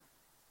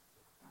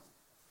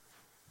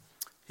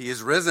He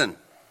is risen.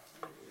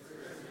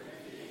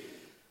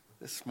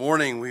 This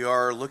morning we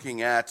are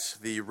looking at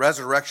the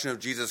resurrection of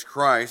Jesus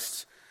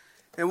Christ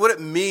and what it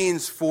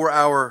means for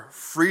our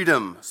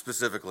freedom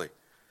specifically.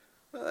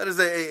 That is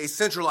a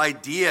central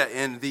idea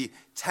in the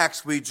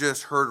text we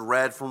just heard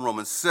read from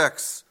Romans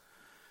 6.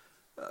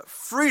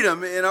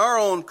 Freedom in our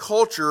own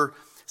culture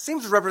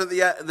seems to represent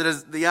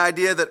the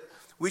idea that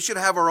we should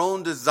have our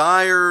own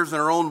desires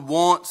and our own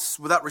wants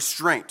without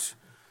restraint.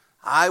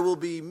 I will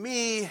be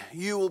me,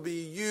 you will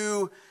be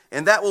you,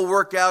 and that will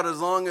work out as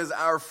long as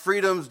our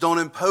freedoms don't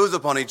impose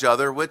upon each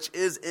other, which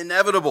is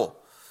inevitable.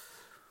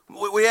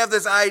 We have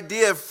this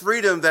idea of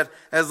freedom that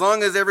as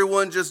long as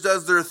everyone just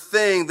does their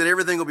thing, that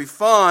everything will be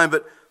fine,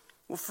 but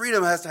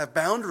freedom has to have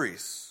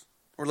boundaries,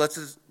 or else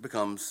it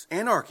becomes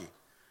anarchy.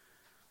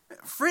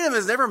 Freedom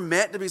is never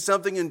meant to be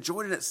something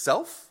enjoyed in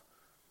itself.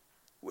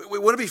 We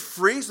want to be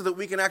free so that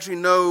we can actually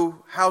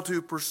know how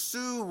to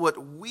pursue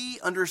what we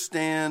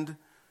understand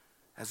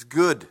as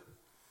good.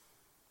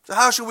 So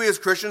how should we as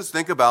Christians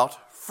think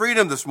about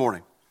freedom this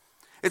morning?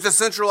 It's a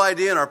central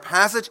idea in our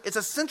passage. It's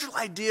a central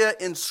idea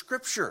in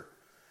Scripture.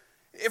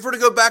 If we're to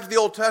go back to the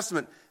Old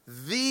Testament,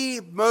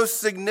 the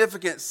most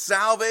significant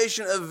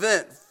salvation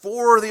event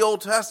for the Old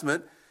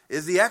Testament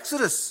is the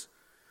Exodus,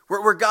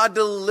 where God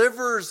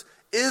delivers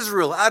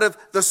Israel out of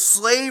the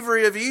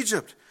slavery of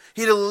Egypt.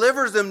 He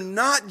delivers them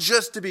not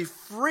just to be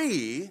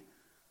free,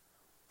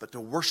 but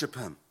to worship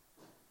Him.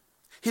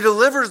 He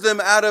delivers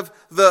them out of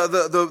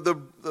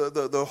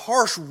the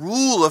harsh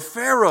rule of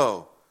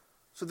Pharaoh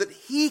so that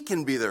He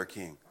can be their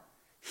king.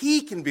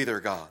 He can be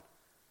their God.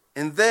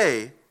 And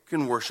they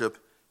can worship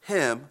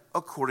Him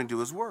according to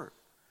His word.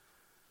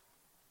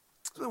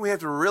 So we have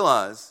to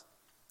realize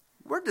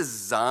we're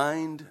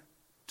designed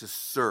to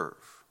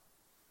serve.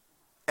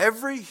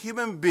 Every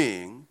human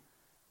being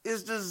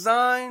is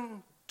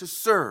designed to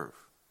serve.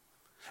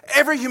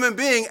 Every human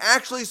being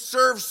actually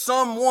serves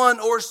someone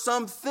or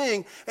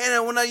something.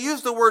 And when I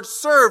use the word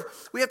serve,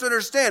 we have to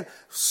understand,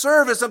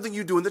 serve is something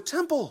you do in the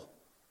temple.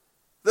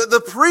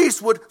 The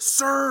priest would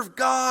serve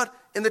God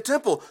in the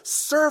temple.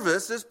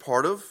 Service is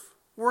part of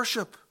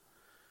worship.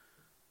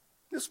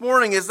 This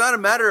morning, it's not a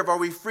matter of are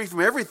we free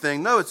from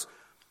everything. No, it's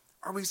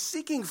are we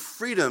seeking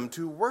freedom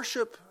to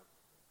worship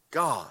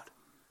God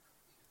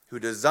who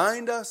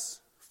designed us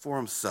for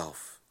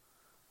Himself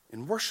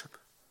in worship.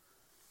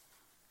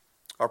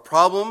 Our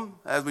problem,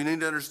 as we need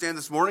to understand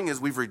this morning,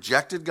 is we've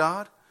rejected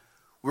God.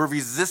 We've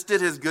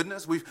resisted His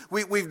goodness.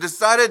 We've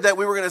decided that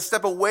we were going to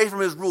step away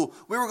from His rule.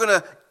 We were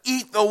going to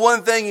eat the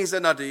one thing He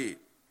said not to eat.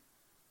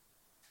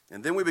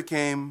 And then we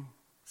became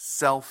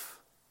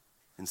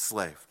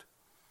self-enslaved.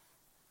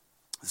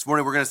 This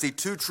morning we're going to see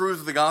two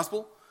truths of the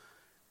gospel.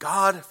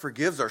 God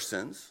forgives our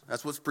sins.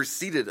 That's what's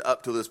preceded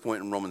up to this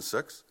point in Romans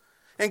 6.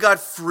 And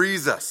God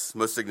frees us,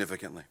 most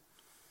significantly.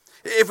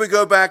 If we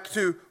go back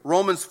to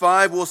Romans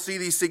 5, we'll see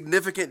the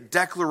significant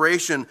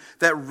declaration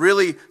that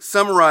really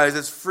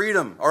summarizes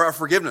freedom, or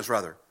forgiveness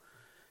rather.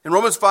 In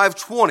Romans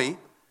 5:20,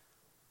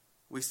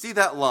 we see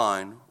that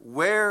line,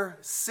 where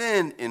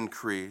sin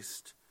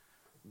increased,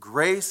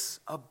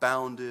 grace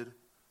abounded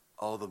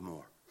all the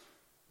more.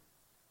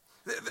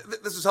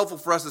 This is helpful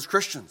for us as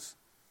Christians.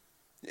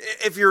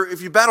 If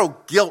you battle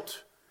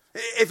guilt,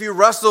 if you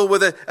wrestle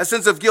with a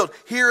sense of guilt,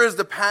 here is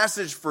the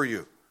passage for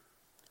you.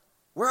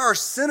 Where our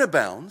sin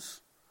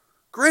abounds,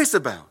 grace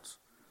abounds.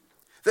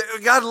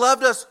 God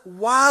loved us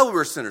while we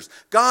were sinners.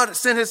 God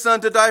sent His Son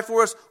to die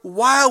for us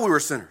while we were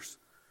sinners.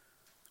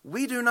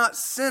 We do not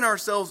sin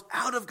ourselves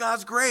out of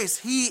God's grace.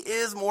 He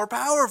is more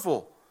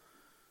powerful.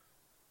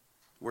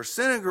 Where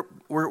sin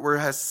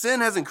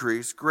has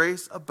increased,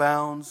 grace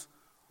abounds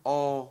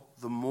all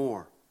the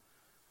more.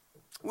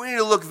 We need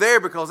to look there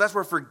because that's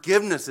where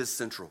forgiveness is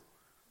central.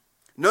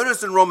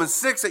 Notice in Romans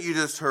 6 that you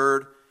just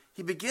heard,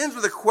 he begins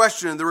with a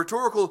question, the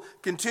rhetorical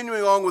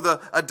continuing on with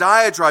a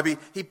diatribe.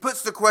 He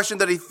puts the question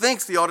that he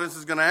thinks the audience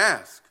is going to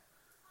ask.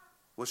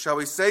 What shall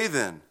we say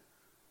then?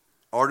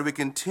 Or do we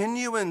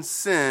continue in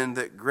sin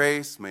that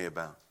grace may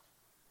abound?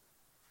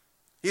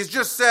 He's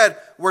just said,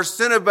 where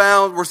sin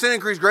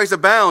increases, grace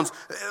abounds.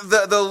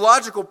 The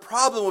logical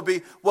problem would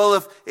be,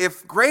 well,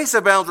 if grace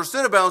abounds or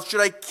sin abounds,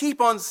 should I keep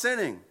on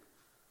sinning?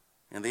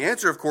 And the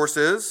answer, of course,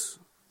 is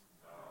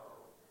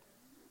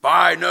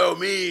by no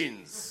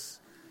means.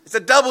 It's a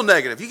double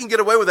negative. You can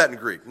get away with that in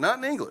Greek, not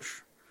in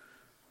English.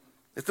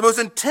 It's the most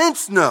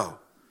intense no.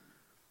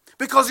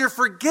 Because you're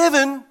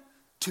forgiven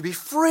to be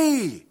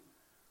free.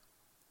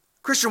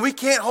 Christian, we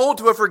can't hold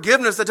to a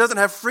forgiveness that doesn't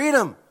have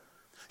freedom.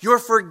 You're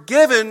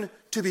forgiven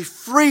to be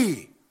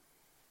free.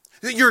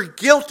 That your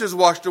guilt is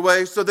washed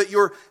away so that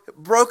you're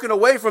broken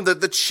away from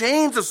the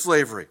chains of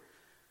slavery.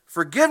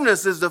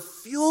 Forgiveness is the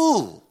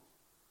fuel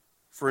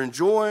for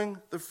enjoying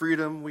the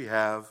freedom we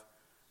have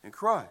in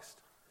Christ.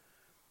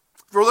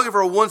 If we're looking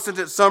for a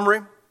one-sentence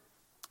summary,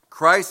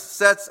 Christ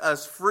sets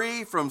us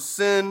free from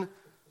sin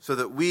so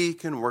that we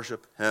can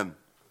worship Him.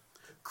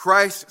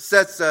 Christ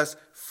sets us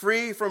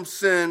free from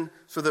sin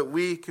so that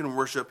we can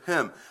worship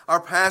Him. Our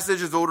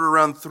passage is ordered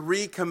around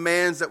three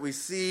commands that we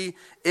see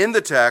in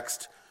the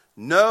text: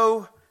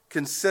 know,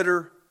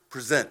 consider,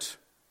 present.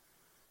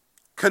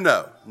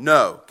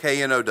 Know,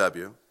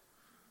 K-N-O-W.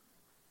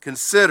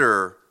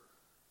 Consider,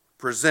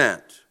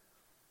 present.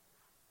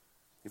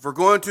 If we're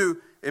going to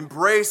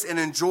embrace and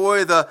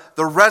enjoy the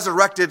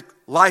resurrected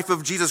life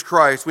of Jesus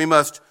Christ, we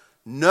must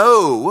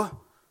know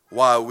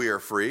why we are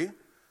free.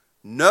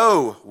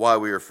 Know why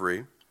we are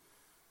free.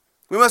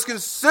 We must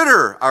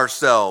consider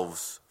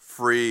ourselves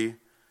free,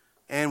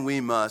 and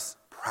we must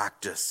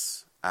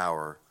practice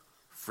our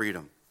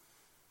freedom.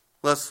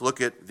 Let's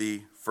look at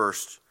the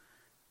first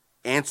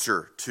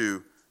answer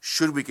to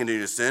should we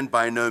continue to sin.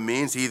 By no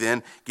means. He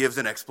then gives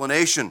an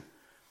explanation.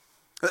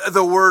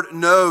 The word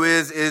know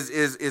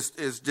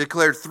is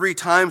declared 3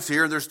 times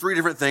here, and there's 3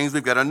 different things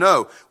we've got to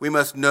know. We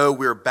must know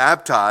we're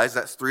baptized,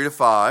 that's 3 to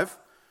 5.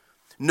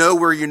 Know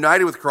we're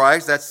united with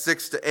Christ, that's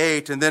 6 to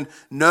 8. And then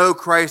know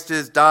Christ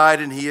has died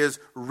and he is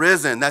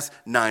risen, that's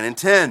 9 and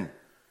 10.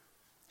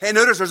 Hey,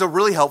 notice there's a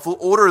really helpful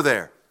order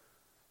there.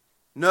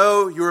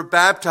 Know you were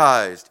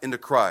baptized into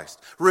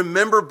Christ.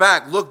 Remember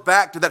back, look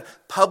back to that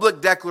public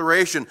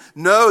declaration.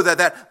 Know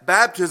that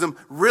baptism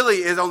really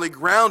is only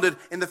grounded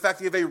in the fact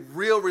that you have a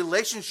real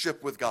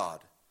relationship with God,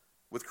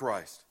 with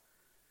Christ.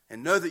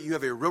 And know that you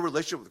have a real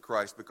relationship with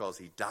Christ because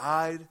he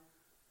died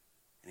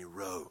and he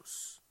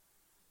rose.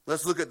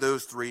 Let's look at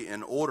those 3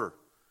 in order.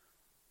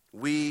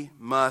 We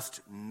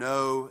must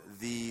know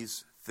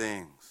these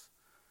things.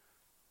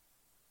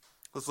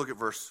 Let's look at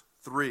verse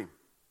 3.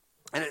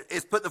 And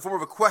it's put in the form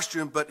of a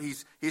question, but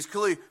he's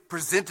clearly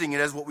presenting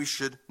it as what we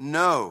should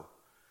know.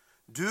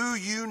 Do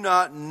you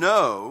not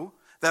know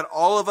that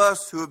all of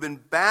us who have been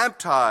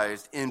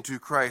baptized into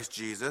Christ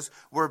Jesus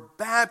were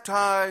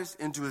baptized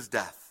into his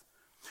death?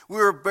 We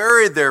were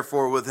buried,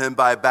 therefore, with him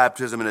by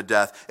baptism into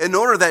death, in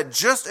order that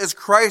just as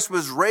Christ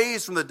was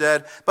raised from the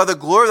dead by the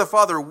glory of the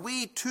Father,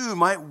 we too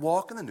might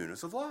walk in the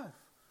newness of life.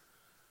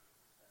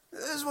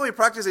 This is why we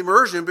practice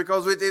immersion,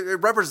 because it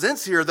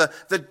represents here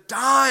the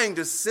dying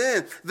to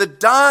sin, the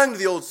dying to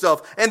the old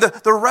self, and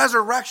the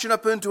resurrection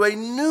up into a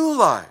new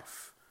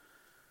life.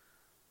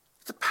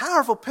 It's a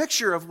powerful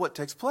picture of what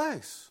takes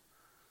place.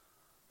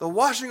 The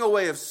washing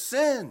away of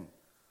sin,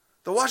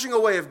 the washing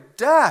away of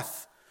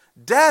death.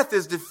 Death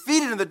is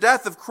defeated in the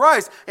death of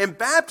Christ, and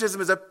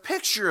baptism is a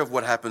picture of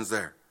what happens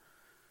there.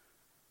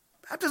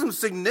 Baptism is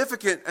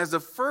significant as the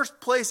first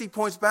place he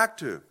points back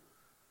to.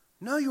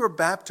 No, you were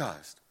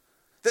baptized.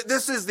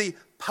 This is the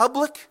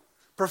public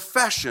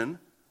profession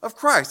of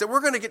Christ that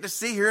we're going to get to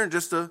see here in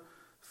just a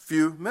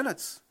few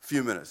minutes.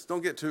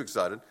 Don't get too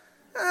excited.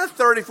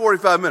 30,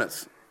 45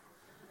 minutes.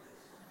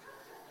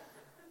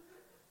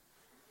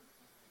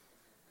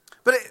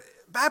 But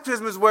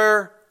baptism is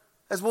where,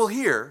 as we'll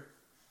hear,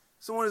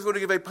 someone is going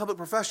to give a public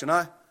profession.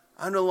 I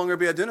no longer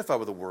be identified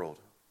with the world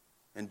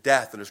and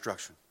death and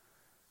destruction.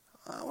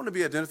 I want to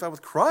be identified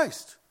with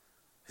Christ,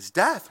 his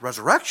death,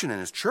 resurrection, and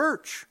his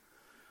church.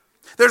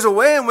 There's a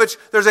way in which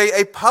there's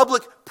a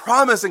public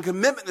promise and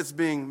commitment that's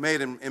being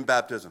made in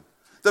baptism.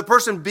 The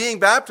person being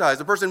baptized,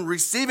 the person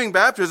receiving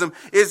baptism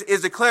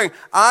is declaring,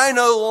 I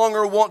no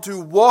longer want to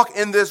walk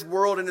in this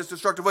world in its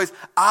destructive ways.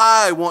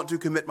 I want to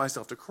commit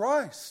myself to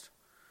Christ.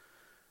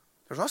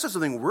 There's also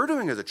something we're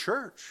doing as a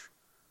church.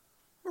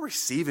 We're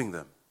receiving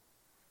them.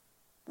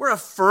 We're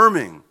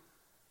affirming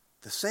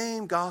the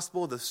same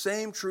gospel, the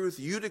same truth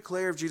you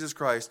declare of Jesus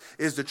Christ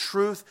is the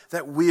truth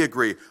that we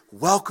agree.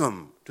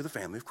 Welcome to the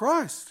family of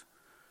Christ.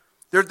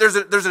 There's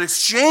an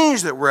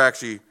exchange that we're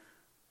actually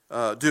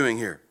doing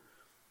here.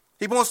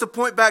 He wants to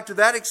point back to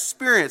that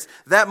experience,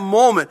 that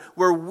moment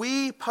where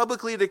we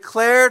publicly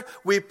declared,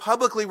 we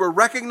publicly were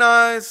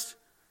recognized,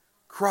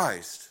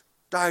 Christ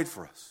died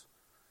for us.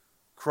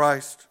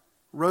 Christ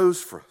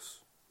rose for us.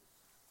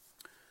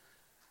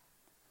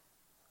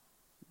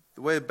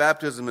 The way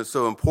baptism is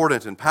so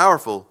important and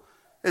powerful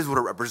is what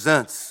it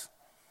represents.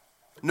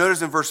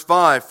 Notice in verse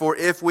 5, for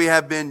if we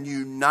have been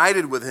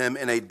united with him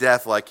in a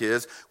death like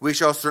his, we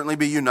shall certainly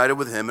be united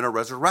with him in a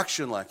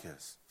resurrection like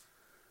his.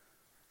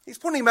 He's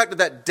pointing back to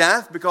that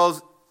death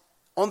because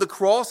on the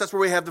cross, that's where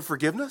we have the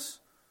forgiveness.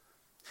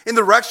 In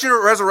the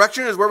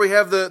resurrection is where we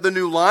have the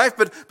new life.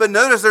 But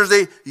notice there's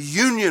a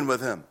union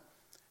with him.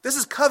 This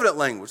is covenant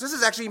language. This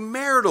is actually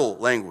marital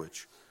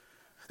language.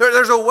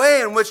 There's a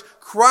way in which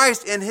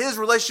Christ, in his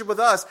relationship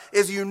with us,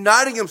 is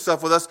uniting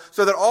himself with us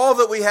so that all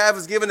that we have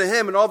is given to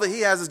him and all that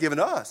he has is given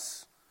to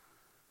us.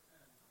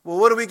 Well,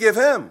 what do we give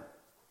him?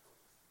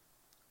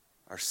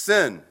 Our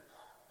sin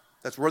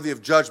that's worthy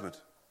of judgment.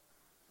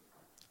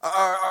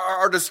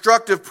 Our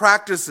destructive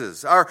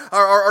practices.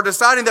 Our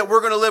deciding that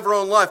we're going to live our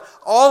own life.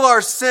 All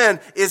our sin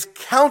is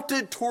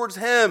counted towards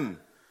him.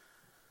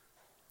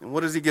 And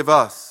what does he give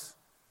us?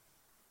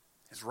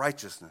 His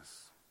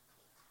righteousness.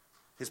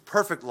 His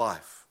perfect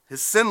life.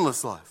 His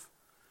sinless life.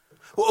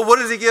 What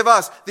does he give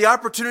us? The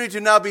opportunity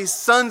to now be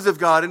sons of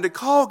God and to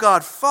call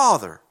God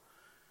Father.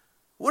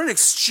 What an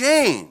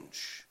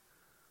exchange.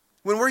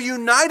 When we're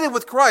united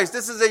with Christ,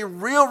 this is a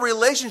real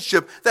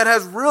relationship that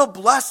has real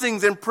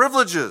blessings and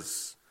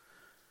privileges.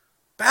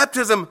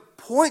 Baptism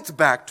points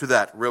back to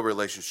that real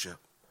relationship.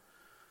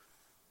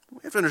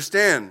 We have to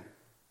understand,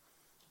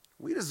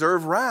 we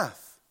deserve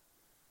wrath.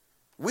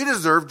 We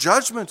deserve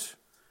judgment.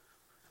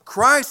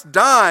 Christ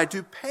died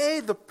to pay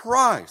the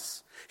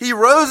price. He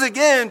rose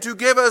again to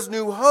give us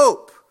new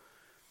hope.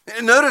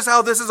 And notice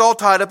how this is all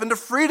tied up into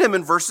freedom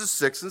in verses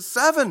 6 and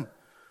 7.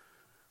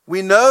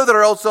 We know that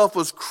our old self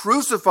was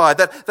crucified,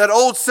 that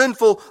old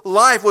sinful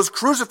life was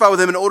crucified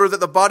with him in order that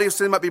the body of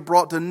sin might be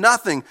brought to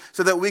nothing,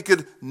 so that we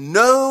could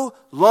no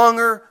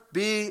longer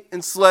be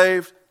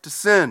enslaved to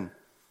sin.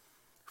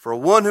 For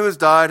one who has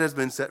died has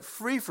been set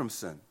free from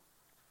sin.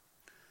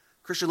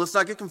 Christian, let's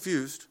not get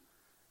confused.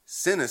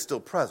 Sin is still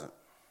present.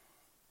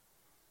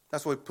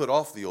 That's why we put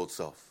off the old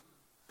self,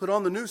 put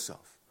on the new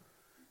self.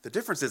 The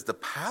difference is the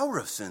power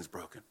of sin is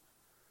broken.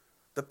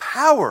 The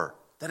power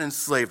that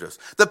enslaved us.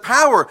 The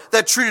power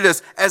that treated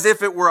us as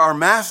if it were our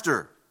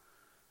master.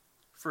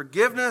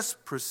 Forgiveness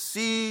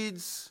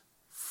precedes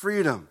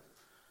freedom.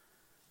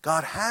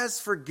 God has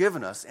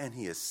forgiven us and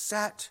he has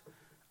set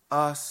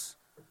us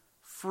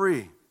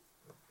free.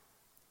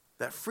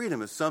 That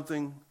freedom is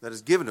something that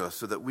is given to us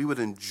so that we would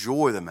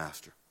enjoy the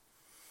master.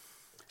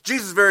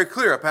 Jesus is very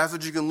clear, a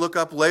passage you can look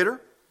up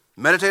later,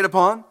 meditate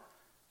upon.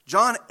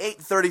 John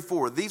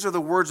 8:34, these are the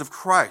words of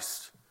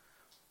Christ.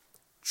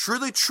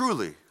 Truly,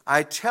 truly,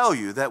 I tell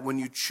you that when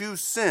you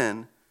choose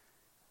sin,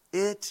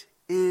 it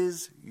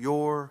is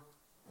your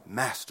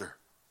master.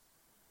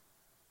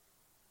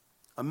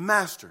 A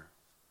master,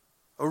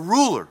 a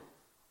ruler,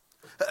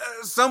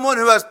 someone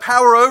who has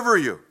power over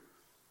you.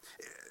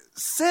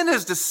 Sin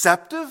is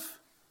deceptive.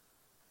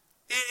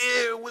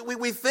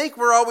 We think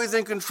we're always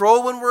in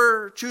control when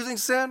we're choosing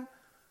sin.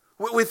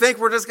 We think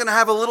we're just going to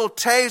have a little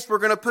taste. We're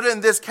going to put it in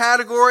this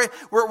category.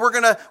 We're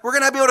going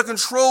to be able to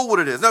control what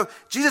it is. No,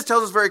 Jesus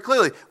tells us very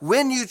clearly,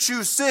 when you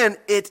choose sin,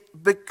 it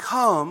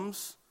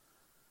becomes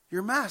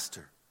your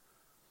master.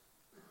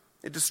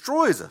 It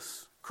destroys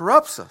us,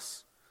 corrupts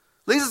us,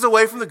 leads us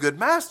away from the good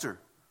master.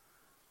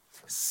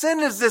 Sin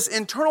is this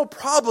internal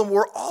problem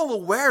we're all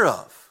aware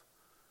of.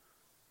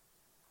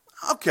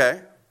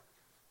 Okay,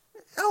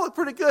 I look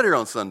pretty good here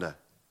on Sunday.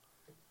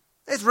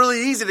 It's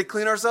really easy to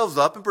clean ourselves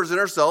up and present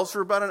ourselves for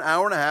about an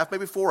hour and a half,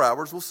 maybe 4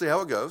 hours. We'll see how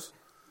it goes.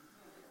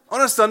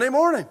 On a Sunday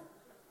morning.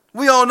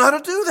 We all know how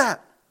to do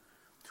that.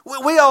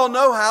 We all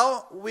know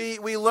how we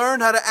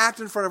learned how to act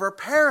in front of our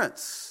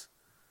parents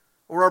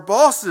or our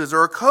bosses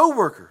or our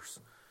coworkers.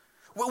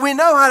 We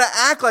know how to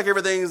act like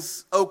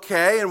everything's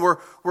okay and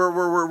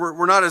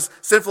we're not as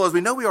sinful as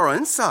we know we are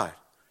inside.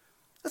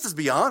 Let's just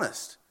be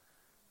honest.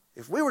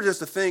 If we were just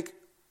to think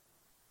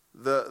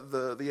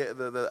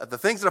the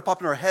things that have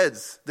popped in our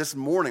heads this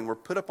morning were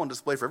put up on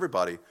display for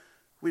everybody,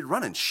 we'd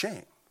run in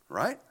shame,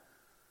 right?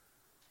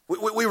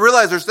 We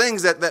realize there's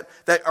things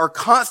that are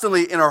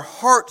constantly in our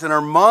hearts and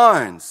our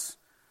minds.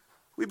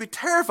 We'd be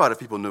terrified if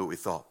people knew what we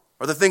thought,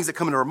 or the things that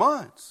come into our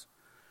minds.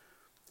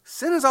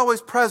 Sin is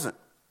always present.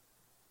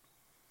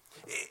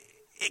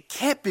 It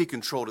can't be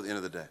controlled at the end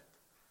of the day.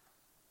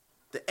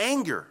 The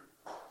anger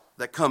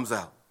that comes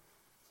out,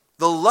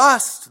 the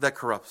lust that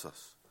corrupts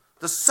us,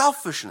 the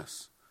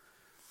selfishness.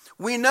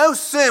 We know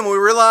sin when we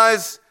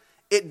realize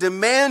it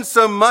demands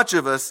so much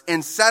of us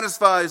and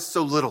satisfies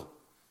so little.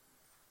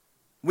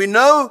 We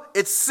know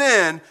it's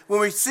sin when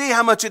we see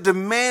how much it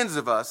demands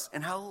of us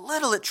and how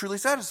little it truly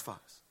satisfies.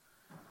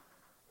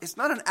 It's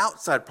not an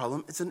outside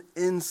problem, it's an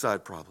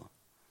inside problem.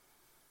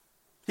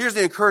 Here's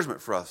the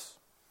encouragement for us.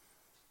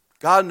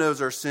 God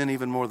knows our sin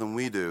even more than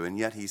we do, and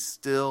yet he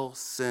still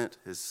sent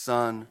his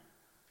son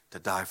to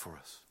die for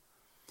us.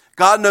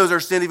 God knows our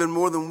sin even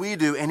more than we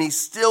do, and he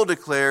still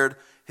declared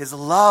his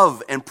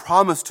love and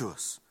promise to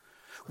us.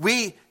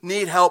 We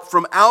need help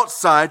from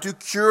outside to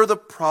cure the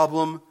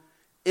problem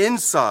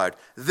inside.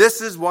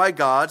 This is why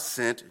God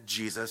sent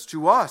Jesus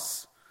to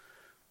us.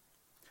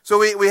 So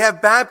we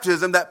have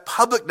baptism, that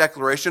public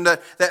declaration,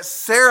 that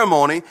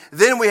ceremony.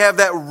 Then we have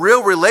that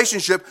real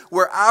relationship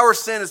where our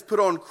sin is put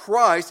on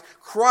Christ.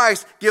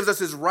 Christ gives us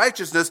his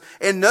righteousness.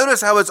 And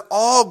notice how it's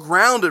all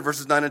grounded,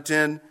 verses 9 and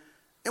 10,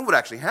 in what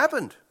actually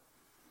happened.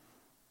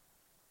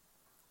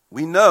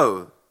 We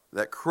know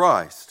that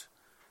Christ,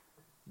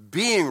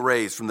 being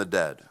raised from the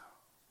dead,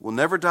 will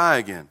never die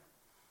again.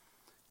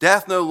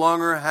 Death no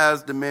longer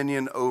has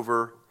dominion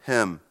over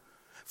him.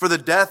 For the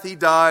death he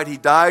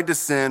died to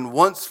sin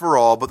once for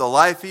all, but the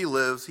life he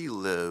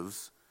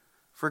lives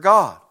for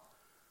God.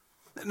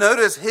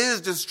 Notice his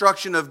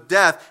destruction of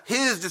death,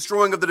 his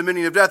destroying of the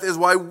dominion of death is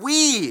why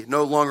we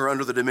no longer are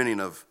under the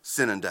dominion of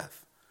sin and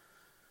death.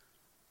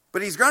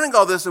 But he's grounding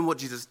all this in what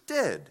Jesus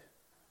did.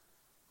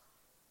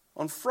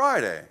 On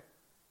Friday,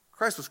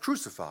 Christ was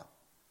crucified.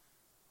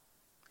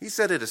 He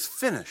said, "It is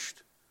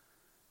finished."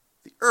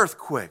 The earth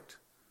quaked.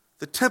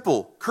 The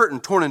temple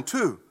curtain torn in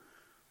two.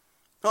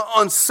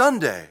 On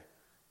Sunday,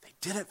 they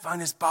didn't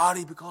find his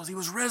body because he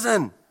was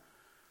risen.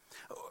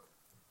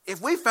 If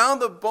we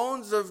found the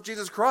bones of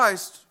Jesus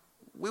Christ,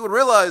 we would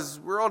realize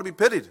we're all to be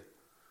pitied.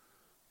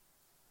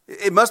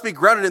 It must be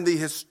grounded in the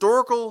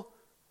historical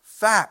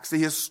facts, the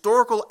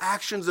historical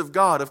actions of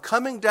God, of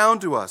coming down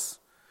to us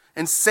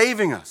and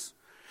saving us.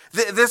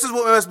 This is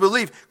what we must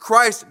believe.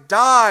 Christ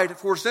died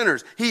for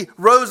sinners. He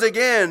rose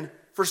again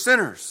for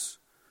sinners.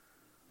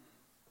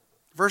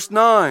 Verse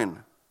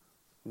 9,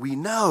 we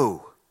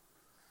know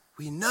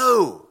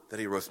that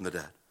he rose from the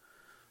dead.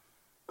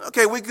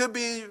 Okay, we could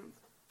be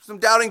some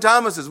doubting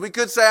Thomases. We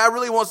could say, I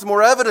really want some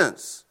more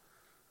evidence.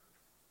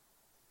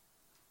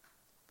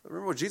 But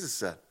remember what Jesus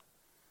said.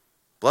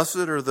 Blessed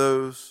are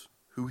those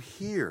who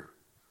hear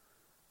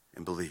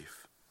and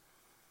believe.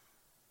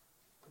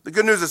 The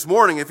good news this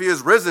morning, if he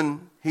is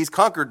risen, he's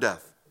conquered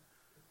death.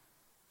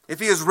 If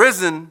he is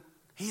risen,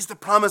 he's the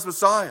promised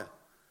Messiah.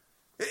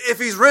 If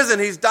he's risen,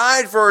 he's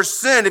died for our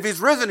sin. If he's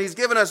risen, he's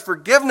given us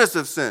forgiveness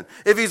of sin.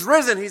 If he's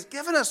risen, he's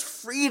given us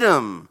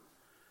freedom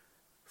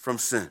from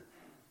sin.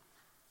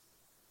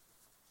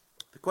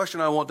 The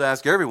question I want to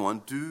ask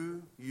everyone,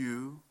 do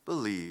you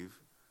believe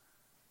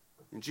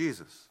in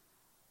Jesus?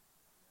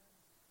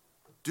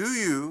 Do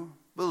you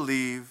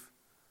believe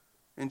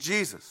in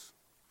Jesus?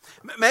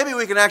 Maybe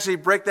we can actually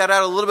break that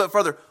out a little bit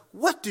further.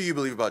 What do you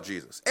believe about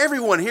Jesus?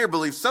 Everyone here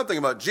believes something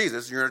about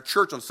Jesus. You're in a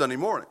church on Sunday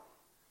morning.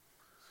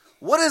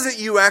 What is it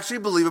you actually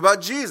believe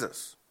about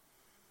Jesus?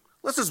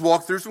 Let's just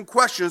walk through some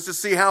questions to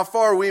see how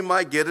far we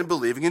might get in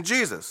believing in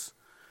Jesus.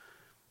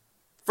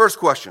 First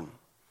question,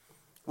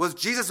 was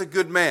Jesus a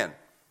good man?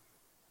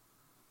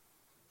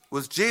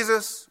 Was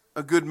Jesus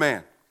a good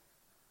man?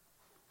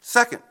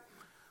 Second,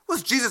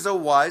 was Jesus a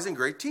wise and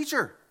great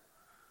teacher?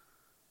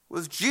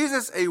 Was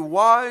Jesus a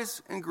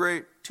wise and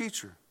great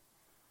teacher?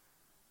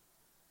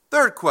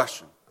 Third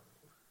question,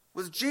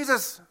 was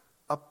Jesus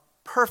a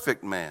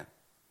perfect man?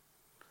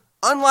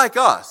 Unlike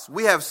us,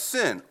 we have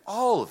sin,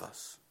 all of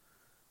us.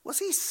 Was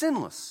he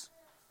sinless?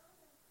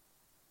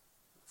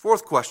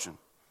 Fourth question,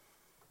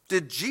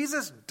 did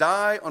Jesus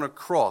die on a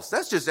cross?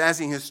 That's just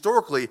asking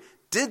historically,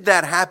 did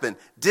that happen?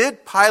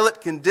 Did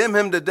Pilate condemn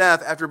him to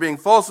death after being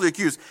falsely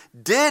accused?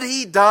 Did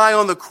he die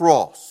on the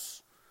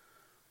cross?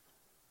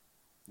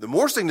 The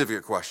more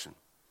significant question,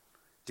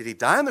 did he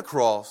die on the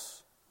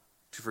cross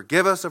to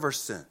forgive us of our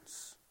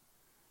sins?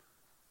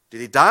 Did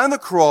he die on the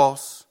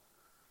cross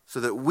so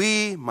that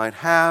we might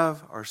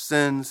have our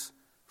sins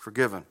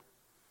forgiven?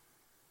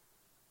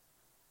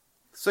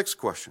 Sixth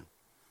question,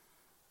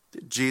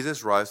 did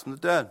Jesus rise from the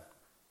dead?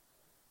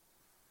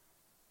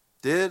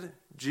 Did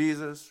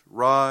Jesus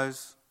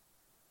rise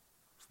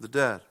from the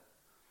dead?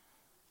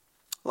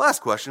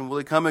 Last question, will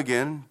he come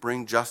again,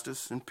 bring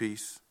justice and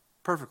peace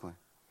perfectly?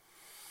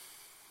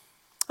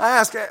 I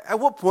ask, at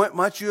what point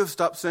might you have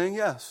stopped saying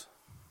yes?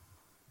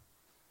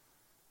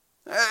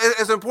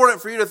 It's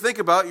important for you to think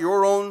about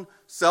your own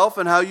self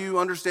and how you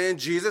understand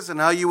Jesus and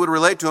how you would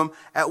relate to him.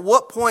 At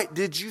what point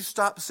did you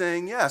stop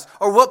saying yes?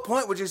 Or what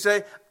point would you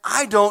say,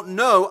 I don't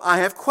know, I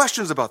have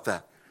questions about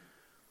that?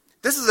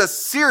 This is a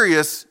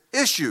serious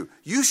issue.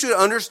 You should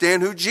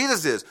understand who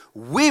Jesus is.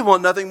 We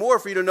want nothing more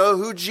for you to know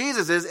who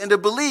Jesus is and to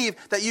believe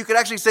that you could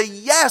actually say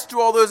yes to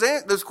all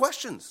those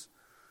questions.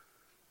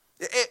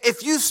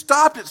 If you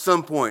stopped at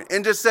some point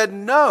and just said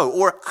no,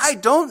 or I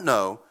don't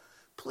know,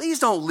 please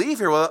don't leave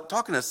here without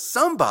talking to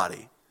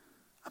somebody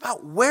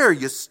about where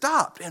you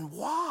stopped and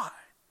why.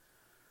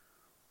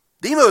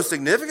 The most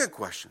significant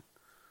question,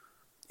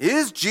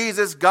 is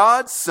Jesus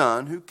God's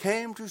Son who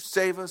came to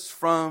save us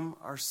from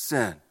our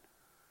sin?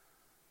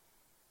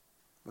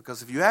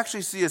 Because if you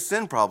actually see a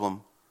sin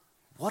problem,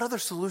 what other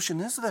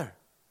solution is there?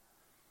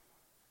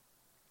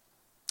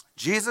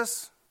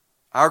 Jesus,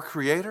 our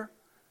Creator,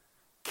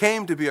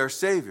 came to be our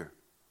Savior.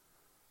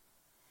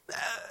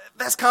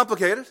 That's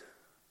complicated.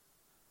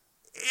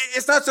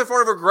 It's not so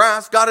far of a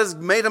grasp. God has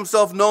made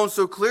himself known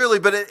so clearly,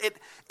 but it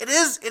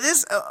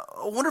is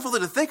a wonderful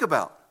thing to think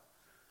about.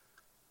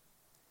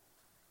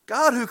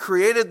 God who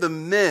created the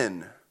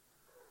men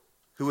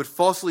who would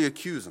falsely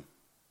accuse him.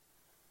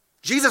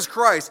 Jesus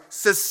Christ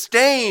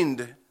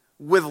sustained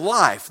with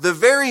life the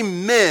very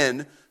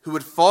men who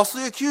would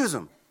falsely accuse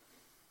him,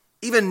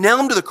 even nail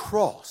him to the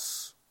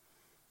cross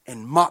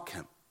and mock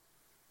him.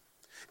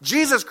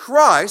 Jesus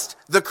Christ,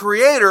 the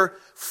Creator,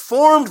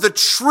 formed the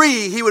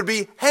tree he would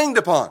be hanged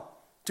upon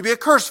to be a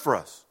curse for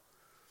us.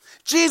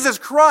 Jesus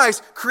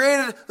Christ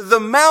created the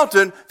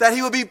mountain that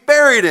he would be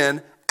buried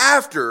in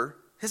after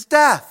his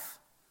death.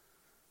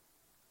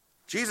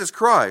 Jesus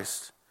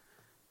Christ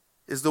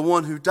is the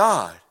one who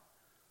died.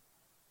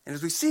 And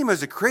as we see him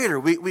as a creator,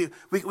 we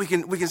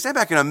can stand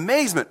back in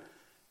amazement.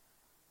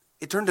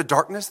 It turned to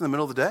darkness in the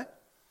middle of the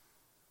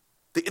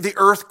day. The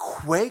earth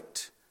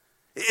quaked.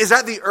 Is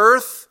that the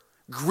earth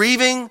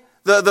grieving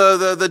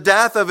the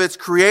death of its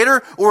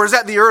creator? Or is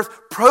that the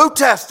earth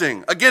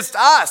protesting against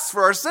us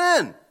for our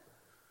sin?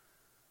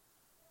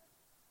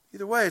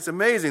 Either way, it's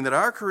amazing that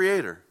our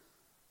Creator,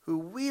 who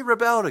we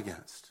rebelled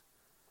against,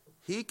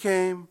 he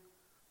came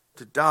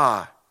to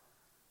die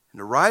and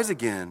to rise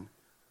again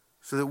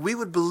so that we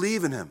would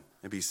believe in him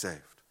and be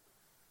saved.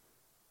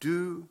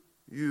 Do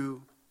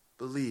you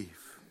believe?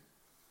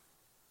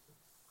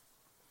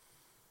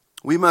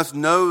 We must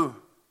know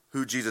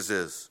who Jesus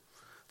is.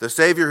 The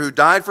Savior who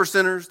died for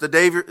sinners,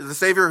 the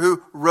Savior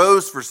who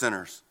rose for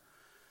sinners.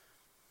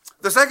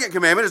 The second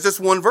commandment is just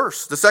one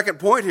verse. The second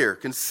point here,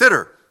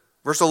 consider.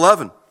 Verse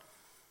 11.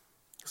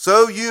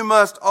 So you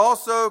must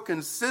also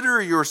consider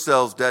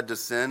yourselves dead to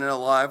sin and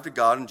alive to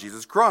God in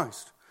Jesus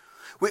Christ.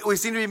 We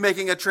seem to be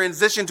making a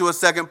transition to a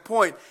second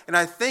point, and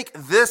I think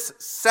this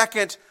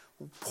second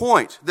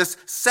point, this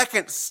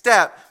second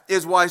step,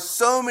 is why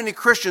so many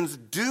Christians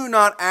do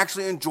not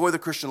actually enjoy the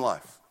Christian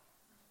life.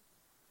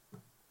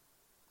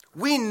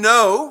 We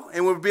know,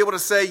 and we'll be able to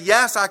say,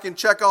 yes, I can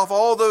check off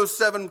all those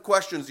 7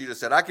 questions you just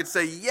said. I could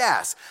say,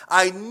 yes,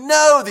 I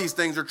know these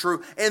things are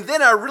true. And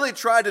then I really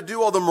tried to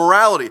do all the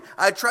morality.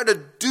 I tried to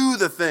do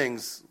the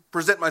things,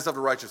 present myself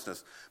to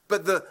righteousness.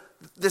 But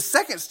the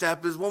second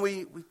step is one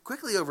we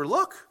quickly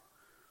overlook.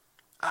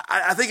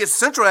 I think it's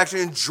central to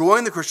actually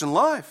enjoying the Christian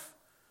life.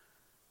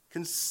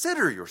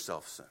 Consider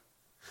yourself sin.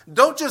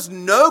 Don't just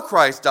know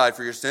Christ died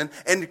for your sin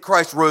and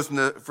Christ rose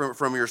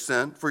from your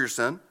sin for your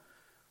sin.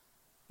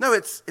 No,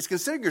 it's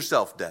considering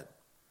yourself dead.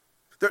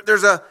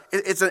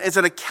 It's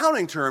an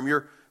accounting term.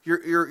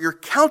 You're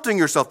counting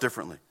yourself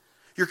differently.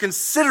 You're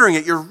considering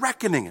it. You're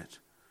reckoning it.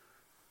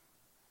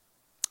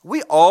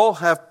 We all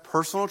have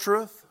personal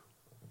truth.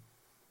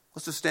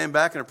 Let's just stand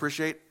back and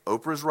appreciate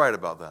Oprah's right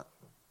about that.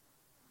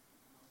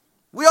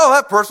 We all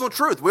have personal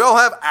truth. We all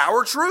have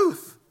our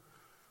truth.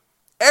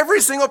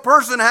 Every single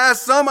person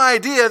has some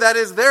idea that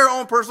is their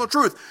own personal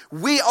truth.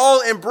 We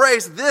all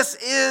embrace this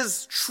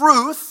is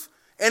truth.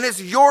 And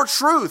it's your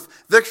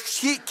truth. The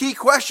key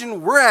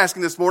question we're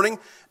asking this morning,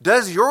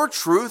 does your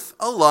truth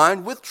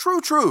align with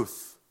true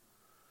truth?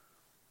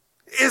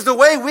 Is the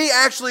way we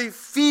actually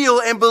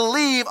feel and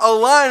believe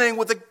aligning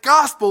with the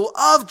gospel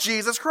of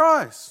Jesus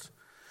Christ?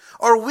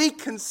 Are we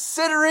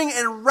considering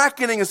and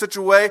reckoning in such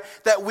a way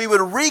that we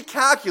would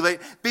recalculate,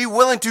 be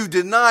willing to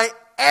deny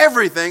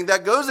everything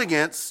that goes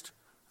against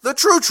the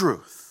true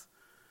truth?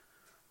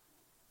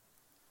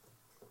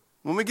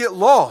 When we get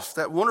lost,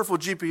 that wonderful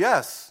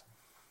GPS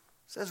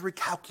says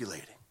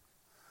recalculating.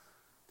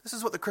 This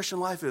is what the Christian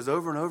life is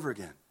over and over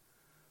again.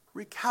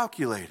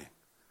 Recalculating.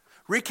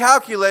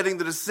 Recalculating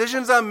the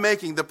decisions I'm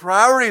making, the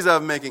priorities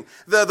I'm making,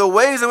 the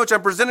ways in which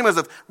I'm presenting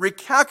myself.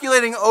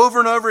 Recalculating over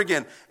and over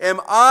again.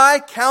 Am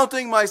I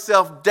counting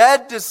myself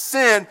dead to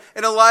sin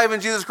and alive in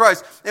Jesus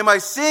Christ? Am I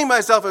seeing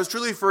myself as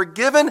truly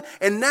forgiven?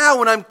 And now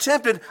when I'm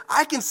tempted,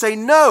 I can say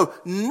no,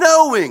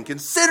 knowing,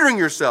 considering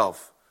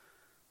yourself.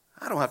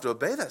 I don't have to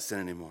obey that sin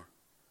anymore.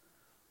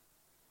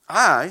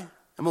 I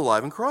am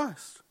alive in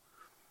Christ.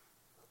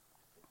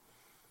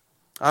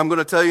 I'm going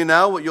to tell you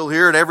now what you'll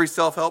hear in every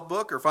self-help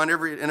book or find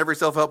in every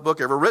self-help book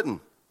ever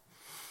written.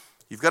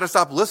 You've got to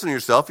stop listening to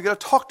yourself. You've got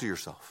to talk to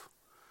yourself.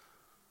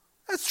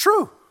 That's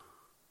true.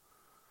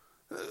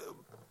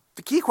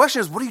 The key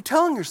question is, what are you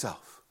telling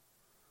yourself?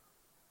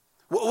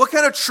 What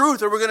kind of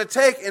truth are we going to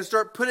take and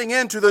start putting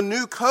into the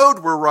new code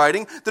we're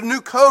writing, the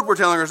new code we're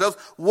telling ourselves?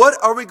 What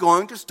are we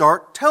going to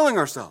start telling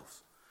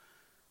ourselves?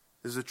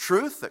 Is the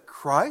truth that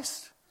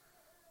Christ,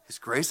 His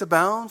grace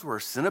abounds where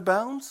sin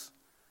abounds?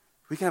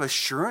 We can have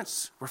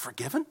assurance we're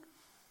forgiven?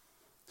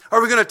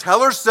 Are we going to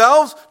tell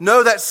ourselves,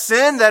 no, that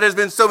sin that has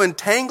been so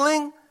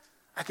entangling,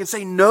 I can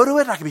say no to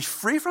it, I can be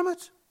free from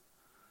it?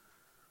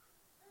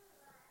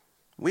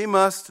 We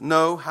must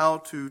know how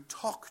to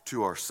talk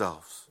to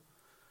ourselves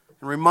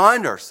and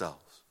remind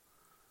ourselves,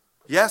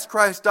 yes,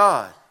 Christ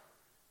died,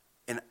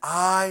 and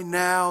I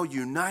now,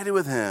 united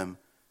with Him,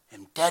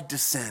 am dead to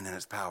sin and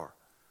its power.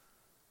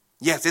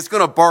 Yes, it's going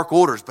to bark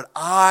orders, but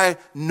I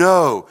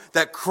know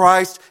that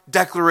Christ's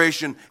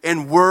declaration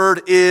and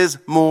word is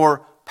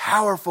more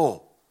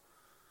powerful.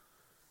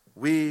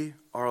 We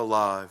are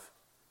alive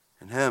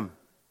in Him.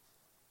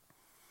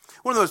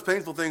 One of the most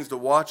painful things to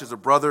watch is a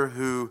brother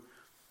who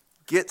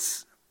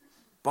gets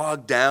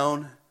bogged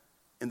down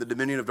in the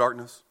dominion of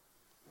darkness.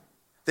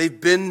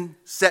 They've been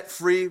set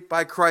free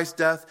by Christ's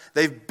death.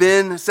 They've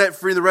been set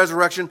free in the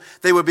resurrection.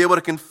 They would be able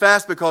to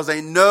confess because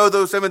they know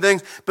those 7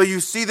 things, but you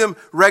see them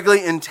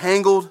regularly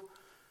entangled.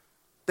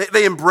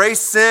 They embrace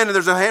sin, and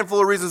there's a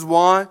handful of reasons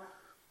why.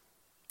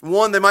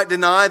 One, they might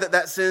deny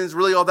that sin is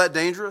really all that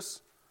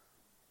dangerous.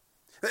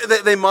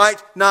 They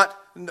might not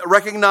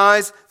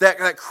recognize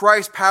that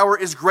Christ's power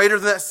is greater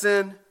than that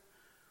sin.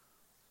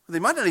 They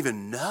might not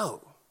even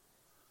know.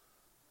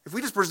 If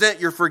we just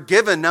present you're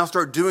forgiven, now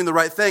start doing the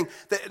right thing,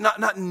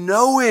 not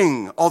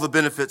knowing all the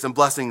benefits and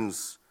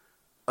blessings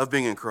of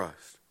being in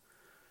Christ.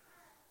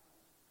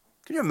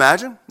 Can you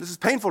imagine? This is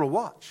painful to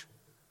watch.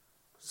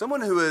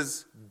 Someone who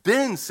has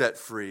been set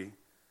free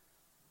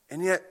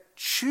and yet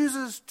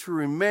chooses to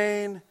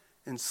remain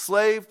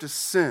enslaved to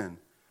sin,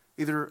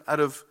 either out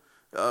of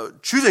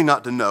choosing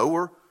not to know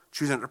or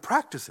choosing not to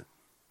practice it.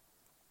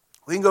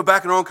 We can go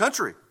back in our own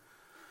country.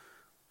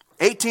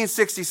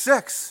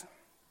 1866.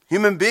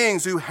 Human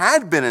beings who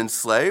had been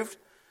enslaved,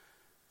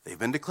 they've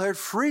been declared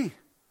free.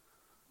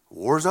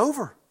 War's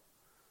over.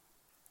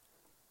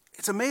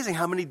 It's amazing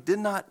how many did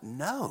not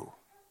know.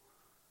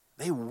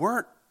 They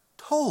weren't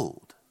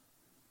told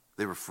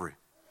they were free.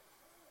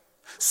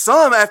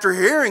 Some, after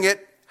hearing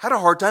it, had a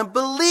hard time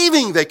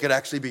believing they could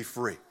actually be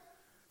free.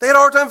 They had a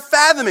hard time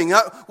fathoming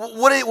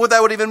what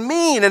that would even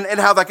mean and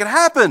how that could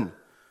happen,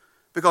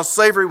 because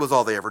slavery was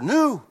all they ever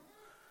knew.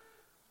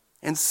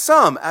 And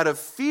some, out of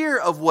fear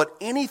of what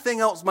anything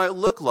else might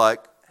look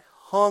like,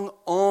 hung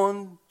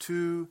on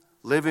to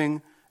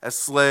living as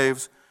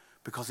slaves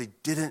because they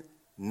didn't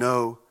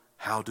know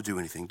how to do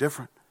anything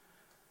different.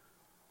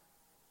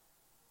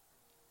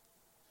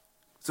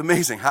 It's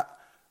amazing.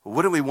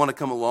 Wouldn't we want to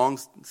come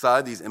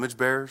alongside these image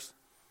bearers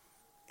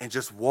and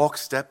just walk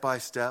step by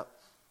step,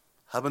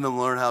 helping them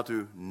learn how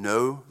to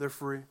know they're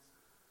free,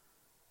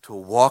 to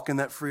walk in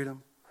that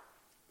freedom,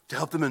 to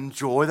help them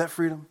enjoy that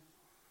freedom?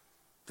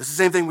 This is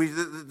the same thing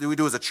we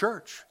do as a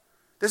church.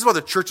 This is why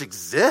the church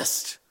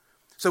exists.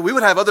 So we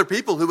would have other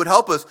people who would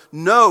help us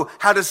know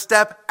how to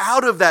step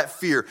out of that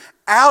fear,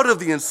 out of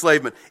the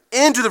enslavement,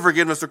 into the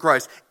forgiveness of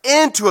Christ,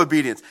 into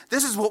obedience.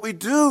 This is what we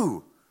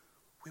do.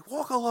 We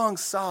walk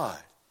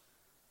alongside,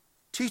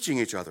 teaching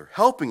each other,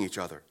 helping each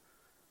other,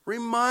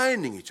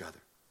 reminding each other.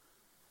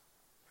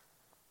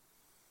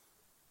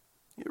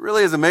 It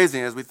really is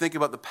amazing as we think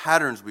about the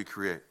patterns we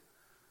create.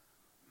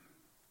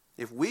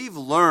 If we've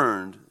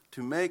learned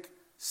to make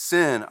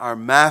sin our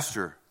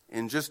master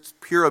in just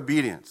pure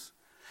obedience,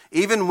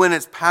 even when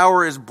its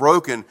power is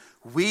broken,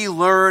 we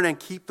learn and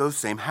keep those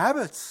same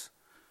habits.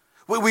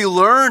 We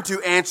learn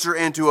to answer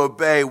and to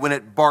obey when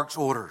it barks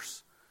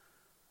orders.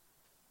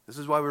 This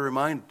is why we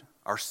remind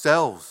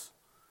ourselves,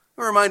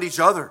 we remind each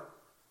other,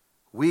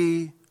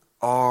 we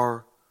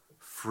are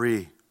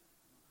free.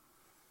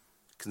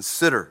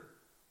 Consider,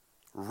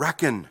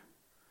 reckon,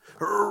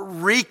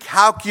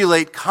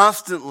 recalculate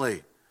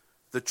constantly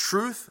the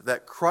truth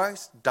that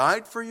Christ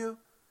died for you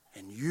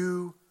and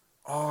you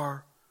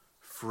are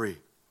free.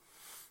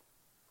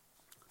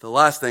 The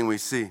last thing we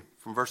see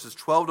from verses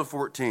 12 to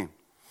 14,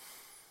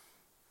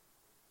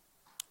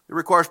 it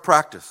requires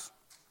practice.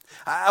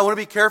 I want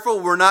to be careful.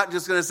 We're not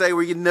just going to say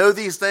we know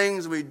these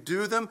things and we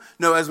do them.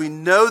 No, as we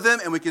know them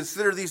and we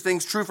consider these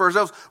things true for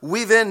ourselves,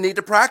 we then need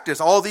to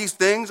practice. All these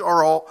things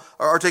are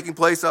taking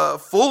place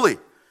fully.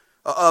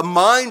 A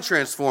mind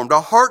transformed,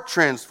 a heart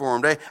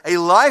transformed, a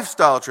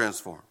lifestyle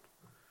transformed.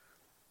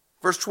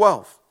 Verse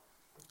 12,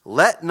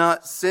 let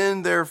not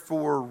sin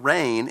therefore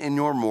reign in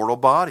your mortal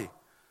body,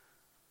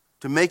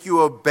 to make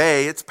you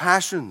obey its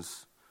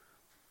passions.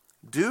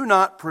 Do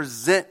not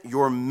present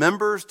your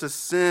members to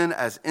sin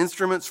as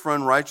instruments for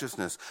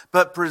unrighteousness,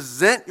 but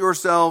present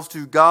yourselves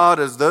to God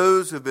as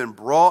those who have been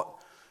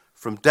brought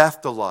from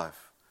death to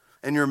life,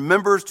 and your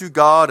members to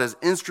God as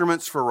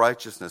instruments for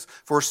righteousness.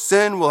 For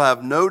sin will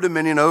have no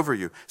dominion over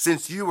you,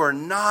 since you are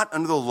not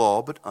under the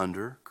law, but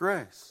under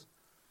grace.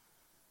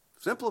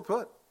 Simply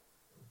put,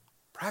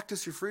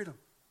 practice your freedom.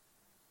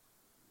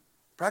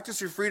 Practice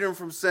your freedom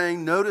from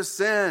saying no to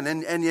sin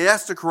and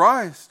yes to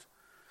Christ.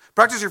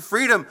 Practice your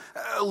freedom.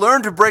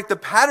 Learn to break the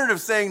pattern of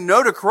saying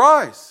no to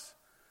Christ.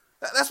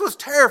 That's what's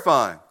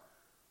terrifying.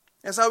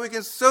 That's how we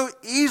can so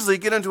easily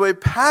get into a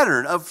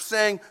pattern of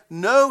saying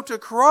no to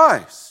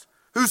Christ,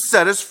 who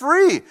set us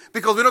free,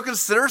 because we don't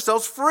consider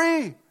ourselves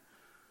free.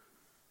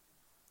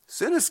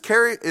 Sin is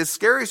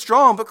scary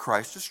strong, but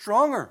Christ is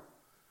stronger.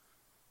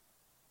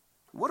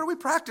 What are we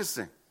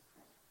practicing?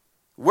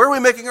 Where are we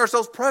making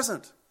ourselves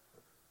present?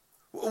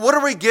 What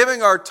are we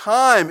giving our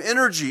time,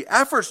 energy,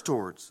 efforts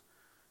towards?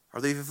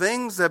 Are they the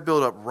things that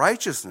build up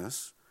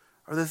righteousness,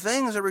 or the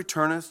things that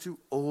return us to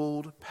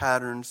old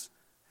patterns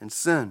and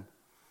sin?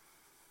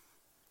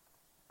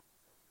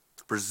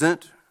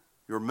 Present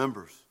your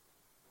members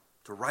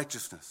to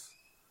righteousness.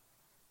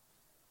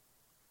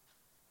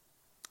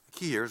 The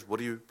key here is, what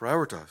do you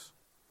prioritize?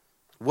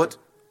 What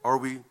are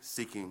we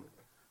seeking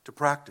to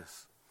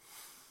practice?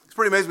 It's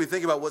pretty amazing when we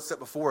think about what's set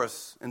before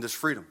us in this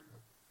freedom.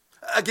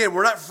 Again,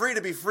 we're not free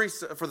to be free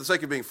for the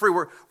sake of being free.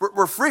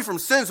 We're free from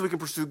sin so we can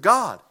pursue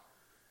God.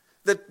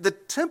 The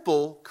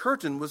temple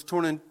curtain was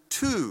torn in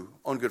two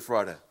on Good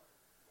Friday.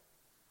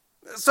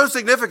 So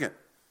significant.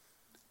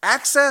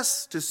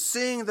 Access to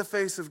seeing the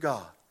face of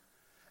God.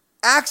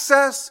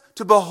 Access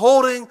to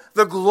beholding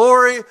the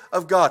glory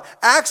of God.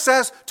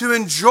 Access to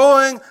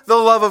enjoying the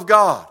love of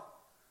God.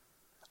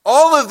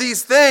 All of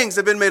these things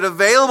have been made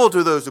available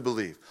to those who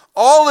believe.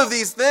 All of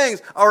these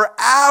things are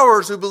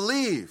ours who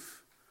believe.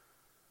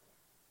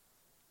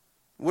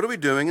 What are we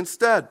doing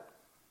instead?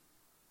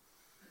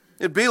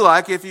 It'd be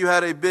like if you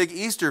had a big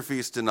Easter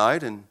feast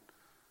tonight and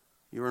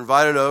you were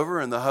invited over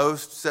and the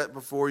host set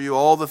before you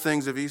all the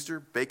things of Easter,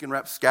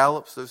 bacon-wrapped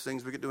scallops, those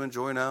things we get to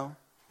enjoy now.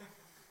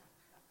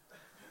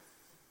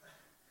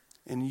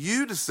 And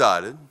you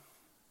decided,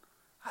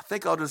 I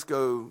think I'll just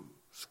go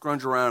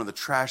scrunch around in the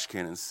trash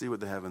can and see what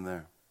they have in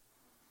there.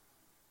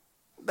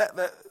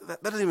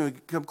 That doesn't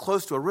even come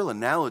close to a real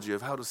analogy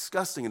of how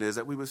disgusting it is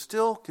that we would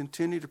still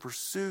continue to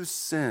pursue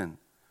sin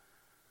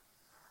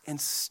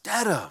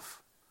instead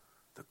of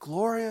the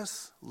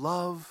glorious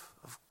love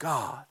of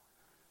God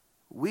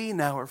we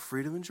now are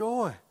free to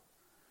enjoy.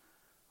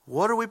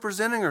 What are we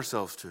presenting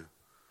ourselves to?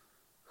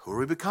 Who are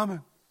we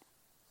becoming?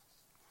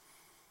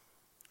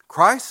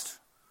 Christ,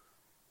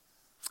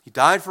 He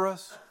died for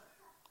us.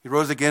 He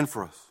rose again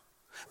for us.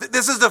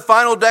 This is the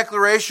final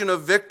declaration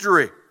of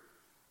victory.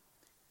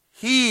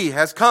 He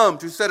has come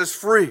to set us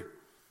free.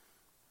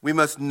 We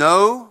must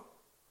know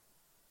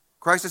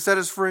Christ has set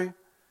us free.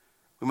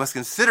 We must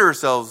consider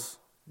ourselves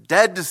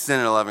dead to sin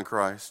and alive in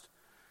Christ.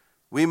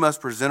 We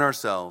must present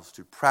ourselves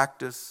to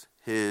practice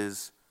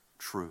his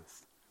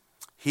truth.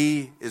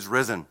 He is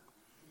risen.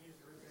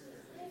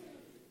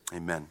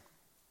 Amen.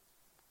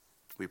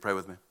 Will you pray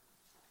with me?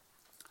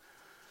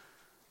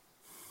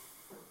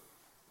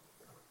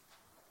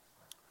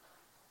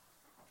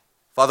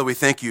 Father, we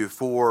thank you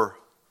for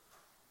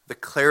the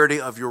clarity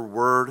of your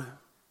word,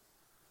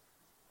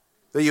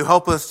 that you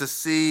help us to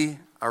see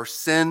our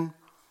sin,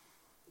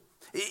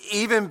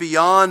 even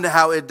beyond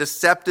how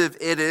deceptive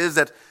it is,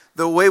 that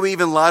the way we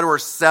even lie to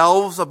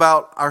ourselves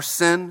about our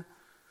sin.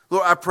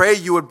 Lord, I pray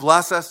you would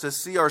bless us to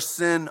see our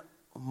sin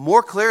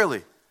more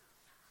clearly,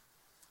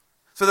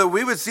 so that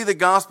we would see the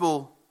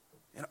gospel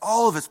in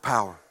all of its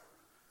power.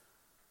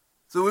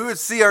 So we would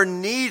see our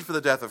need for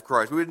the death of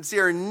Christ. We would see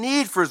our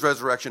need for his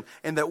resurrection,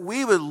 and that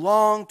we would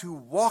long to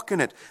walk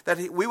in it. That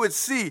we would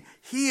see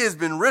he has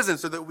been risen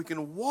so that we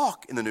can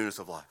walk in the newness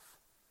of life.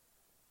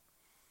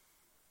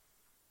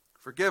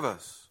 Forgive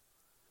us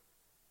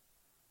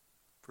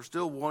for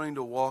still wanting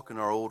to walk in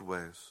our old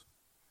ways.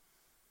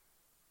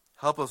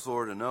 Help us,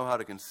 Lord, to know how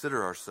to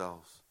consider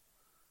ourselves,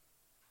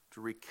 to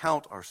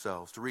recount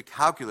ourselves, to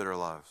recalculate our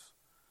lives,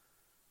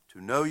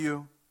 to know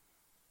you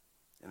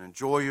and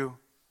enjoy you,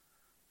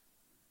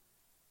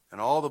 and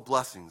all the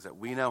blessings that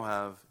we now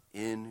have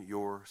in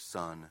your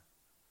Son.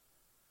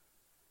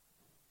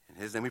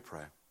 In his name we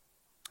pray.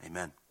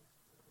 Amen.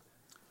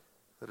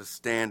 Let us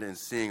stand and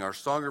sing our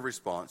song of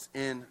response,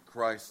 In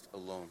Christ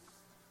Alone.